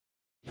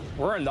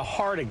We're in the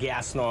heart of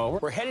gas and oil.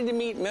 We're headed to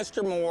meet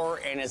Mr.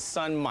 Moore and his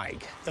son,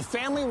 Mike. The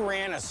family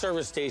ran a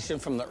service station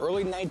from the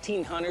early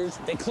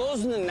 1900s. They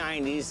closed in the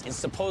 90s, and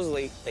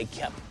supposedly they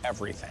kept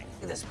everything.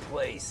 Look at this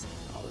place.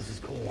 Oh, this is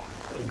cool.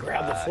 We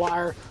grab the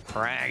flyer.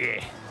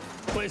 Frankie.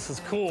 This place is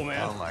cool,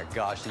 man. Oh, my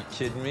gosh. You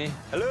kidding me?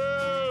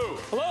 Hello.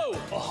 Hello.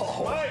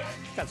 Oh, Mike.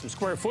 Got some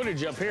square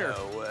footage up here.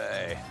 No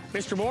way.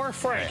 Mr. Moore,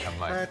 Frank. Hey, I'm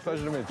Mike. Right,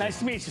 pleasure to meet you. Nice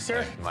to meet you,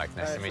 sir. Hey, Mike,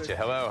 nice to meet you.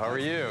 Hello, how are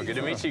you? Good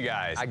to meet you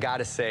guys. I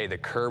gotta say, the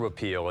curb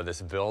appeal of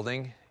this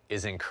building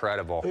is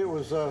incredible. It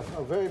was a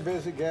very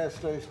busy gas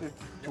station.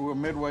 We're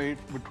midway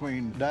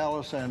between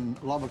Dallas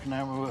and Lubbock and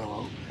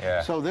Amarillo.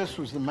 Yeah. So this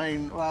was the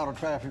main route of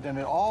traffic, and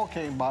it all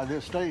came by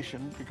this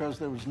station because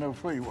there was no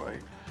freeway.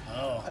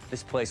 Oh.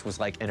 This place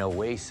was like an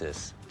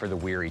oasis for the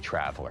weary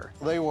traveler.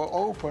 They were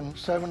open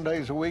 7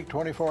 days a week,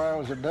 24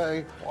 hours a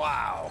day.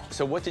 Wow.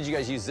 So what did you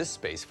guys use this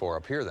space for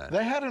up here then?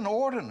 They had an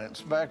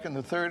ordinance back in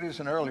the 30s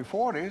and early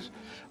 40s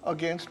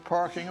against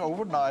parking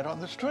overnight on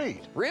the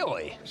street.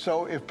 Really?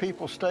 So if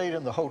people stayed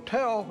in the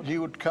hotel, you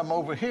would come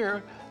over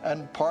here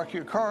and park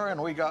your car,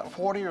 and we got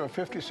 40 or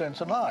 50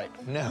 cents a night.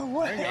 No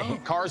way.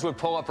 Cars would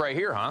pull up right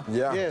here, huh?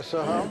 Yeah. Yes,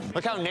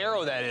 Look how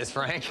narrow that is,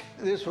 Frank.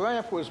 This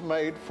ramp was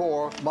made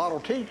for Model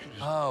T.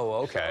 Oh,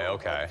 okay,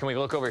 okay. Can we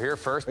look over here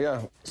first?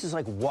 Yeah. This is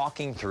like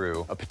walking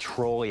through a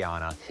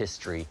Petroliana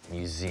history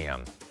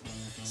museum.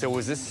 So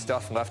was this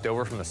stuff left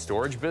over from the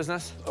storage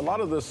business? A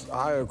lot of this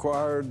I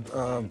acquired.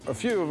 A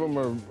few of them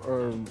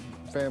are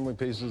family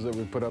pieces that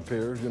we put up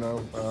here, you know.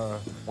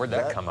 Where'd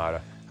that come out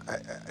of?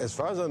 As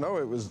far as I know,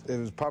 it was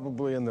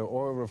probably in the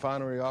oil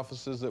refinery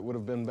offices that would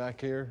have been back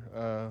here.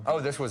 Oh,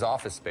 this was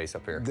office space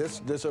up here.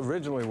 This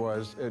originally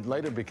was. It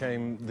later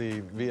became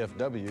the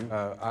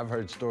VFW. I've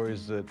heard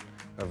stories of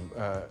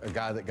a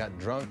guy that got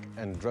drunk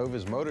and drove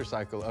his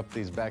motorcycle up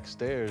these back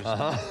stairs.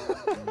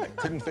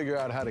 Couldn't figure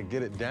out how to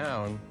get it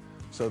down,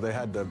 so they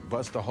had to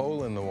bust a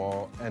hole in the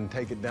wall and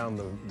take it down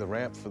the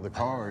ramp for the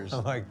cars.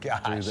 Oh my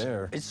gosh. Through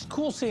there. It's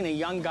cool seeing a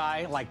young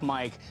guy like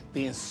Mike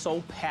being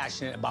so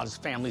passionate about his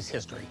family's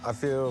history. I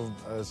feel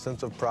a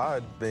sense of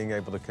pride being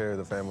able to carry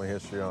the family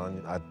history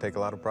on. I take a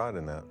lot of pride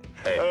in that.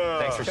 Hey,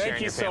 thanks for thank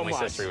sharing you your so family's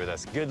much. history with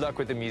us. Good luck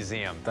with the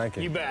museum. Thank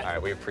you. You bet. All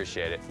right, we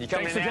appreciate it. You come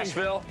Thanks to for taking-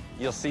 Nashville,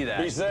 you'll see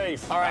that. Be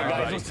safe. All right,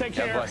 guys, let's take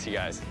care. God bless you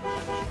guys.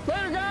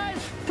 Later, guys.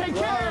 Take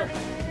care.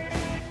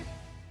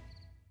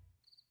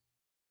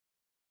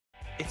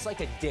 It's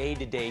like a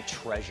day-to-day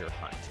treasure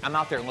hunt. I'm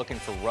out there looking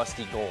for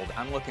rusty gold.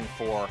 I'm looking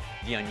for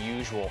the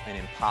unusual and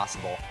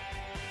impossible.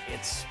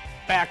 It's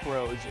back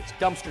roads, it's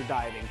dumpster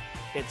diving,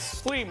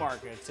 it's flea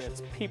markets,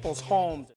 it's people's homes.